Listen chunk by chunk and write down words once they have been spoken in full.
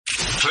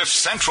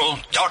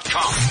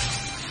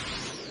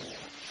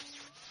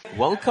CliffCentral.com.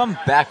 Welcome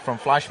back from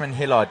Fleischmann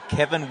Hillard,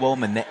 Kevin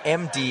Willman, the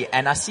MD,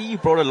 and I see you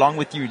brought along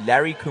with you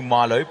Larry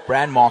Kumalo,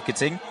 brand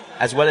marketing,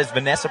 as well as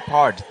Vanessa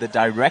Pard, the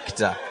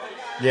director.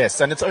 Yes,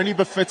 and it's only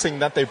befitting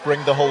that they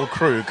bring the whole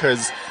crew,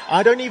 because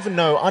I don't even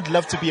know, I'd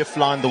love to be a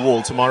fly on the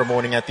wall tomorrow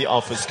morning at the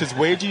office, because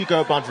where do you go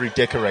about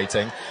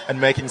redecorating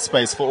and making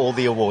space for all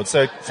the awards?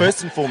 So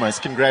first and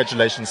foremost,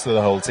 congratulations to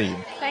the whole team.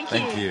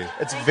 Thank you.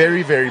 It's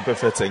very, very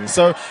befitting.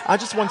 So I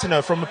just want to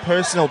know, from a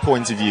personal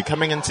point of view,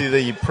 coming into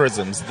the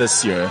prisms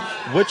this year,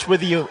 which were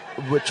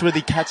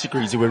the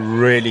categories you were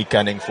really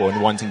gunning for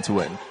and wanting to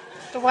win?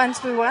 The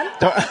ones we won?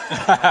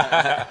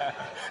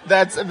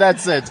 That's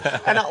it.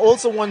 And I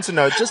also want to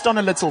know, just on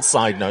a little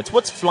side note,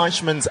 what's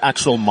Fleischmann's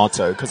actual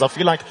motto? Because I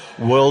feel like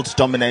world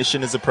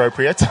domination is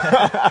appropriate.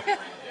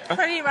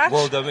 Pretty much.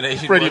 World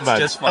domination Pretty works much.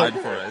 just fine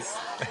for us.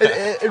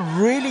 It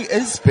really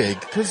is big,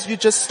 because you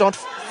just start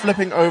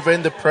flipping over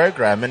in the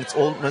program and it's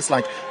almost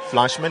like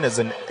Fleischmann is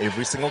in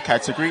every single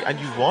category and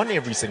you've won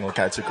every single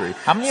category.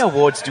 How many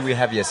awards do we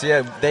have here? So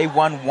yeah, they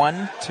won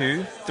 1,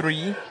 2,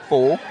 3,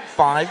 4,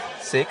 5,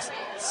 6,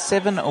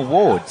 7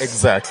 awards.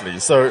 Exactly.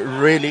 So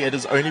really it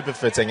is only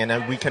befitting,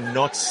 and we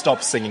cannot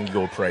stop singing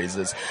your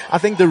praises. I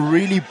think the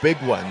really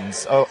big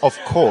ones, of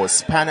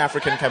course,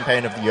 Pan-African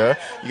Campaign of the Year.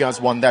 You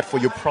guys won that for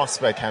your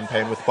Prosper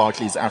campaign with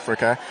Barclays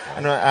Africa.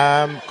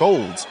 And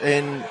gold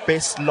in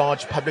Best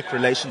Large Public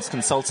Relations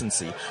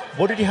Consultancy.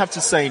 What did you have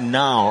to say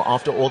now,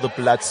 after all the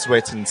blood,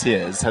 sweat and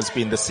tears, has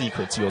been the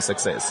secret to your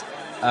success?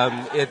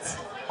 It's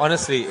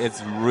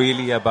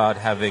really about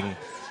having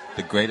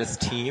the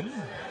greatest team,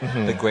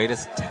 the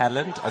greatest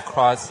talent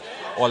across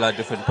all our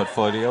different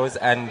portfolios,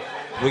 and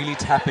really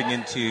tapping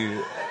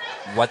into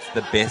what's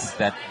the best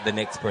that the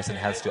next person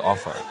has to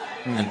offer,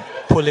 and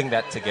pulling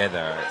that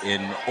together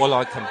in all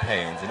our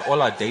campaigns, in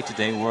all our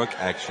day-to-day work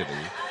actually,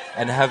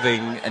 and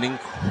having an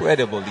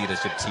incredible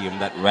leadership team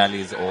that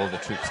rallies all the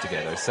troops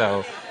together.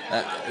 So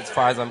as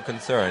far as I'm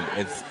concerned,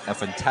 it's a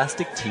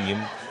fantastic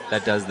team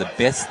that does the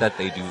best that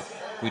they do.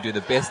 We do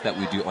the best that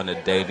we do on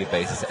a daily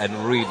basis,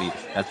 and really,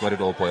 that's what it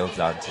all boils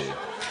down to.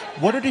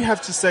 What did you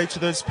have to say to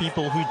those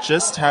people who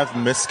just have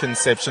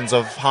misconceptions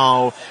of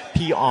how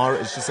PR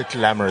is just a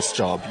glamorous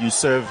job? You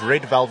serve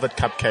red velvet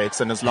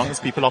cupcakes, and as long as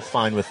people are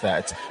fine with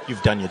that,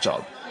 you've done your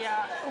job.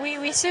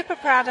 We're super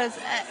proud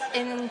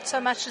in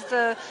so much as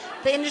the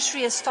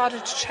industry has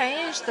started to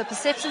change, the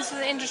perceptions of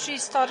the industry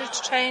started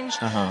to change.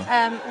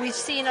 We've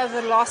seen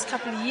over the last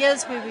couple of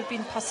years where we've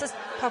been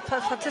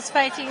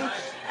participating,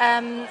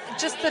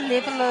 just the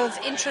level of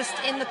interest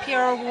in the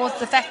PR awards,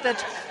 the fact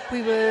that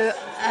we were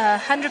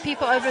 100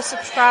 people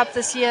oversubscribed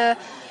this year.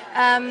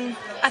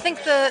 I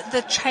think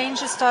the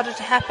change has started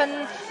to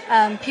happen.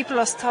 People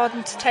are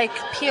starting to take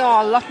PR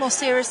a lot more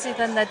seriously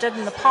than they did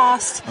in the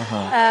past.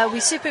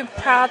 We're super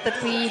proud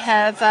that we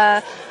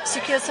have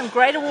secured some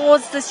great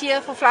awards this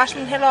year for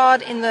Fleischmann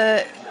Hillard in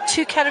the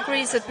 2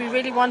 categories that we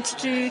really want to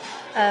do,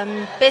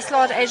 Best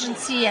Large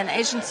Agency and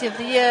Agency of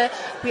the Year.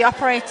 We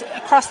operate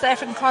across the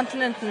African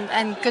continent,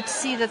 and good to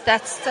see that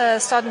that's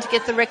starting to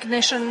get the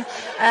recognition.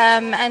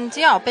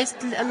 Best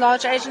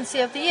Large Agency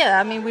of the Year.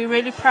 I mean, we're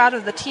really proud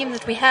of the team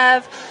that we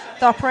have,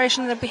 the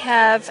operation that we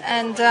have,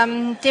 and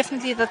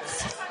definitely the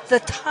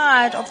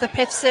tide of the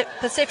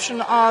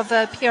perception of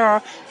PR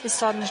is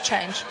starting to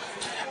change.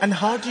 And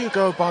how do you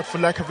go about, for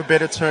lack of a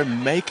better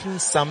term, making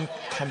some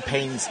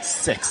campaigns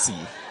sexy?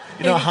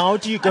 You know, how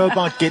do you go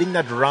about getting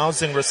that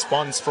rousing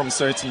response from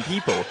certain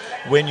people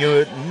when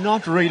you're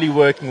not really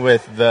working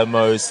with the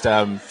most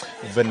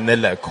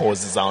vanilla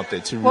causes out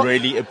there to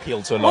really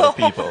appeal to a lot of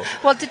people?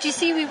 Well, did you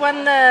see we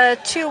won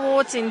 2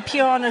 awards in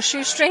PR on a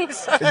shoestring?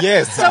 So,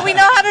 yes. So we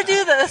know how to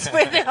do this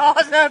where there are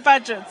no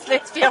budgets,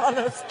 let's be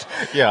honest.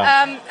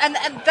 Yeah. And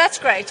that's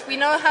great. We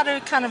know how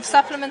to kind of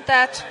supplement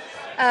that.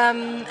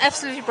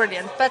 Absolutely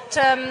brilliant. But,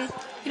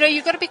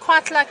 you've got to be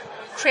quite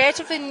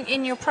creative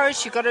in your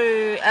approach. You've got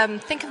to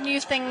think of new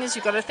things.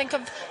 You've got to think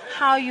of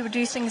how you would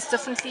do things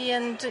differently.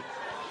 And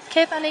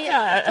Kev,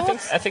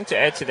 I think to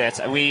add to that,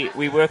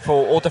 we work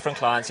for all different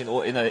clients in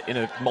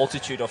a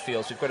multitude of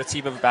fields. We've got a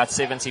team of about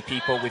 70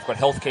 people. We've got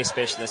healthcare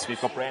specialists. We've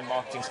got brand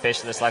marketing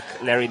specialists like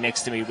Larry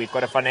next to me. We've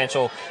got a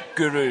financial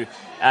guru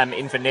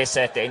in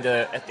Vanessa at the end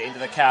of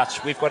the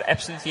couch. We've got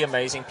absolutely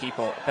amazing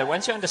people. But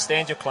once you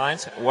understand your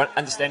clients,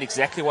 understand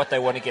exactly what they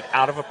want to get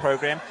out of a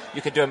program,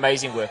 you can do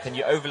amazing work. And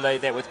you overlay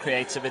that with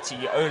creativity.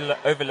 You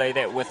overlay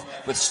that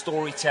with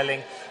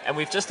storytelling. And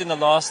we've just in the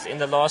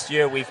last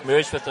year we've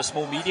merged with a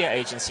small media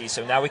agency.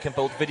 So now we can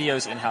build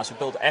videos in-house. We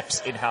build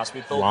apps in-house.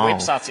 We build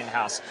websites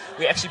in-house.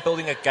 We're actually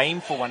building a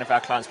game for one of our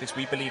clients because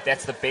we believe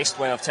that's the best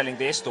way of telling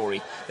their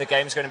story. The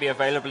game's going to be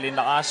available in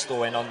the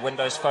iStore and on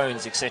Windows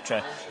phones,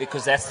 etc.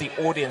 because that's the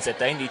audience that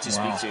they need to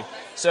speak to.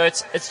 So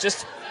it's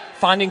just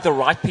finding the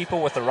right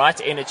people with the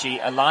right energy,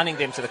 aligning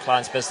them to the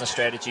client's business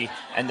strategy,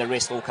 and the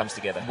rest all comes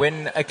together.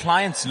 When a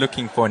client's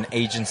looking for an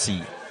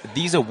agency,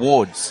 these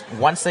awards,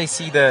 once they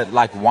see the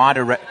wide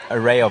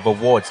array of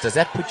awards, does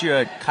that put you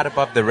a cut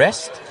above the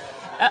rest?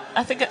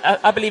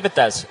 I believe it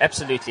does,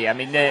 absolutely. I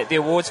mean, the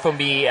awards for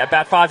me,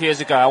 about 5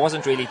 years ago, I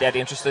wasn't really that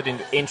interested in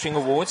entering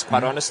awards,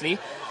 quite honestly.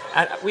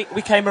 And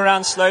we came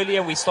around slowly,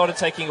 and we started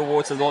taking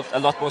awards a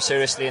lot more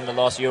seriously in the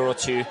last year or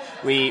two.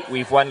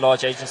 We've won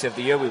Large Agency of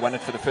the Year. We won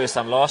it for the first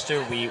time last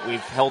year. We've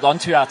held on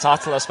to our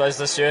title, I suppose,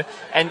 this year.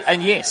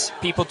 And yes,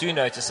 people do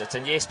notice it,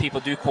 and yes,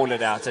 people do call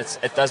it out.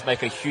 It does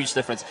make a huge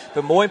difference.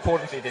 But more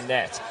importantly than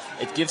that,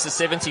 it gives the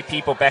 70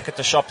 people back at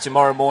the shop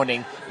tomorrow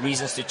morning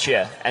reasons to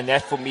cheer, and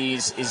that for me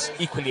is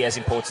equally as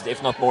important,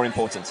 if not more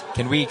important.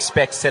 Can we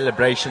expect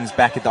celebrations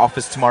back at the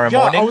office tomorrow Yeah,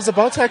 morning? I was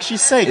about to actually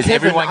say, Is Kevin,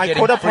 everyone I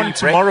getting caught up free on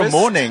tomorrow breakfast?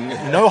 morning.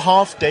 No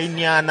half day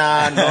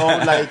nyana,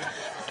 no like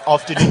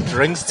afternoon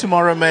drinks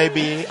tomorrow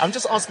maybe. I'm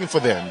just asking for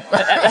them.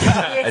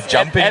 A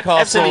jumping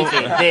castle?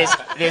 Absolutely.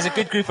 There's a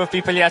good group of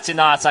people here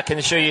tonight. I can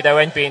assure you they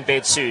won't be in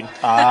bed soon.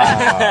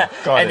 Got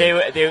And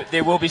it.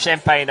 there will be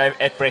champagne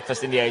at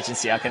breakfast in the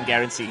agency, I can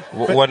guarantee.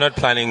 We're not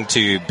planning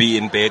to be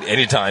in bed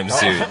anytime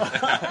soon.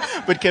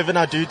 But Kevin,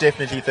 I do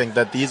definitely think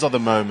that these are the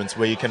moments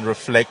where you can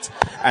reflect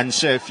and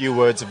share a few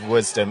words of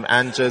wisdom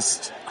and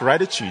just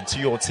gratitude to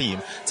your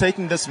team.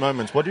 Taking this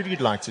moment, what would you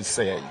like to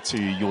say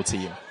to your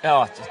team?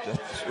 Oh,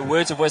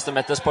 words of wisdom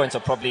at this point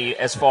are probably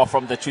as far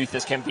from the truth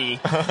as can be.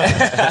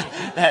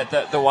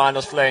 the wine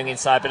was flowing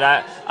inside.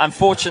 But I'm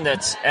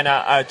fortunate, and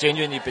I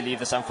genuinely believe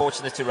this, I'm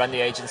fortunate to run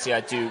the agency I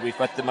do. We've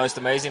got the most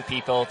amazing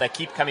people. They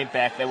keep coming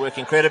back. They work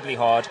incredibly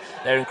hard.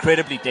 They're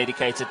incredibly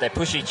dedicated. They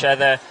push each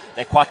other.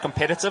 They're quite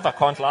competitive, I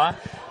can't lie.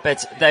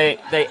 But they're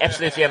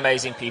absolutely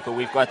amazing people.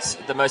 We've got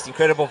the most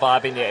incredible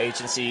vibe in the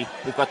agency.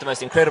 We've got the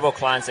most incredible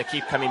clients that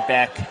keep coming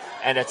back.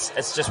 And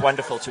it's just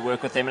wonderful to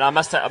work with them. And I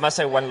must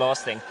say one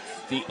last thing.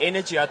 The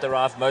energy I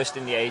derive most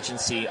in the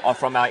agency are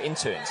from our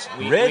interns.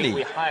 Really?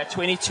 We hire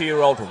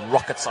 22-year-old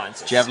rocket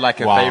scientists. Do you have like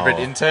a Wow. favorite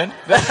intern?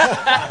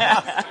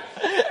 I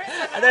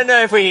don't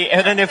know if we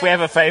have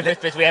a favorite,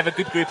 but we have a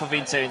good group of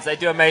interns. They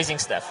do amazing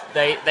stuff.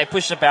 They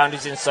push the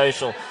boundaries in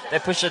social. They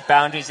push the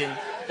boundaries in.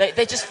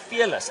 They're just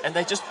fearless, and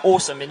they're just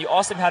awesome. And you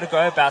ask them how to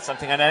go about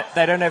something, and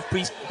they don't have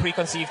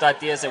preconceived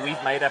ideas that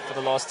we've made up for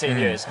the last 10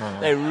 years.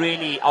 They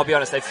really, I'll be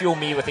honest, they fuel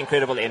me with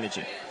incredible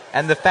energy.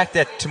 And the fact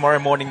that tomorrow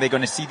morning they're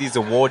going to see these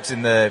awards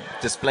in the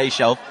display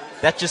shelf,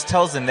 that just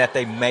tells them that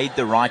they made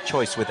the right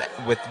choice with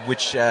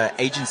which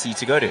agency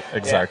to go to.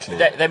 Exactly.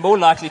 They're more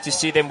likely to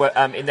see them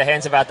in the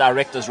hands of our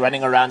directors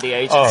running around the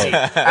agency.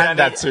 And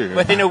that too.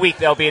 Within a week,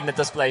 they'll be in the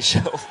display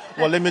shelf.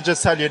 Well, let me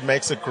just tell you, it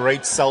makes a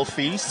great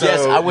selfie. So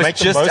Yes, I was make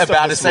the just most of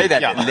about to this say week.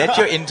 that. Yeah. Let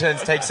your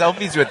interns take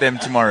selfies with them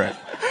tomorrow.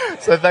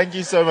 So thank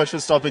you so much for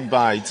stopping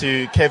by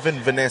to Kevin,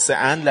 Vanessa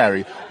and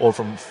Larry, all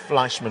from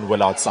Fleischmann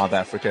Willard, South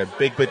Africa.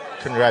 Big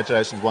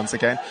congratulations once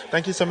again.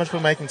 Thank you so much for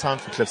making time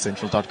for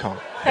CliffCentral.com.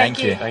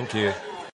 Thank you. Thank you.